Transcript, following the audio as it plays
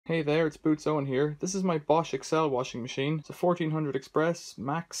Hey there, it's Boots Owen here. This is my Bosch XL washing machine. It's a 1400 Express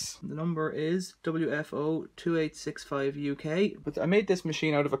Max. The number is WFO2865UK. But I made this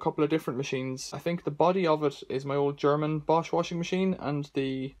machine out of a couple of different machines. I think the body of it is my old German Bosch washing machine and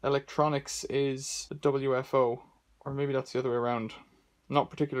the electronics is the WFO. Or maybe that's the other way around. Not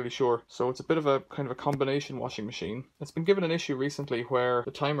particularly sure. So it's a bit of a kind of a combination washing machine. It's been given an issue recently where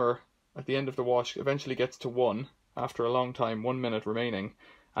the timer at the end of the wash eventually gets to 1 after a long time, 1 minute remaining.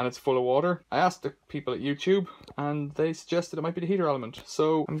 And it's full of water. I asked the people at YouTube and they suggested it might be the heater element.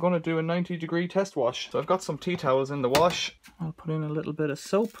 So I'm going to do a 90-degree test wash. So I've got some tea towels in the wash. I'll put in a little bit of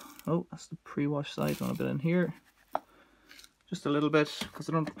soap. Oh, that's the pre-wash side. I want a bit in here. Just a little bit because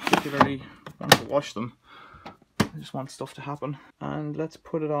I don't particularly want to wash them. I just want stuff to happen. And let's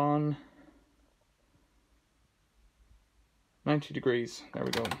put it on 90 degrees. There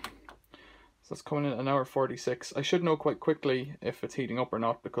we go. That's coming in an hour 46. I should know quite quickly if it's heating up or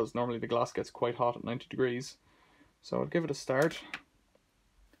not because normally the glass gets quite hot at 90 degrees. So I'll give it a start.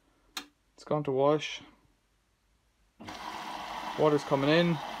 It's gone to wash. Water's coming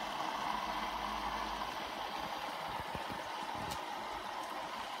in.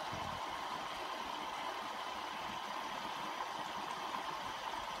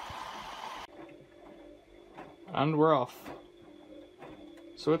 And we're off.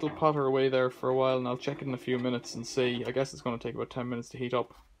 So it'll potter away there for a while and I'll check it in a few minutes and see. I guess it's going to take about 10 minutes to heat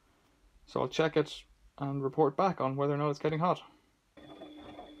up. So I'll check it and report back on whether or not it's getting hot.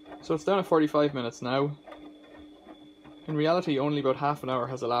 So it's down at 45 minutes now. In reality, only about half an hour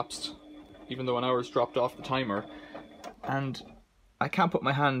has elapsed, even though an hour's dropped off the timer. And I can't put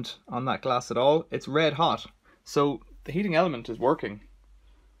my hand on that glass at all. It's red hot. So the heating element is working.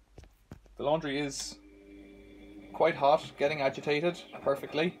 The laundry is quite hot, getting agitated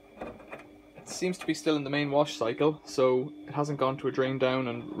perfectly. It seems to be still in the main wash cycle, so it hasn't gone to a drain down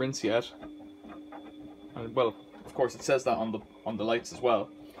and rinse yet. And well, of course it says that on the lights as well.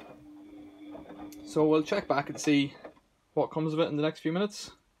 So we'll check back and see what comes of it in the next few minutes.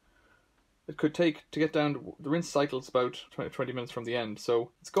 It could take, to get down to, the rinse cycle is about 20 minutes from the end,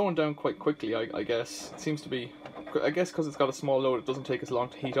 so it's going down quite quickly, I guess. It seems to be, I guess because it's got a small load it doesn't take as long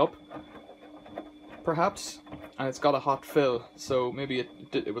to heat up. Perhaps, and it's got a hot fill, so maybe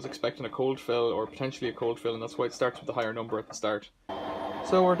it was expecting a cold fill or potentially a cold fill, and that's why it starts with the higher number at the start.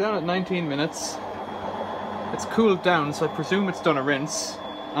 So we're down at 19 minutes. It's cooled down, so I presume it's done a rinse,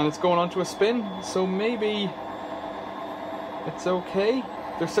 and it's going on to a spin, so maybe it's okay.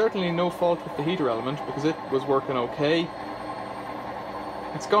 There's certainly no fault with the heater element because it was working okay.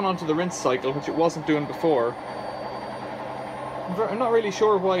 It's gone on to the rinse cycle, which it wasn't doing before. I'm not really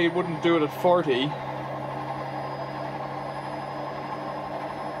sure why it wouldn't do it at 40.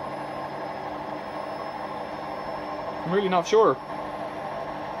 I'm really not sure.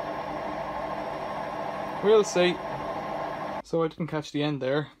 We'll see. So I didn't catch the end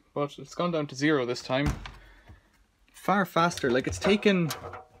there, but it's gone down to 0 this time. Far faster, like it's taken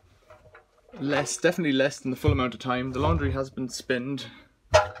less, definitely less than the full amount of time. The laundry has been spinned,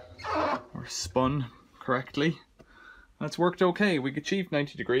 or spun correctly. And it's worked okay. We achieved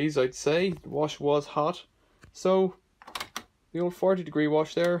 90 degrees, I'd say. The wash was hot. So the old 40-degree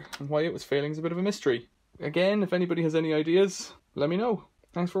wash there, and why it was failing is a bit of a mystery. Again, if anybody has any ideas, let me know.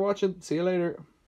 Thanks for watching. See you later.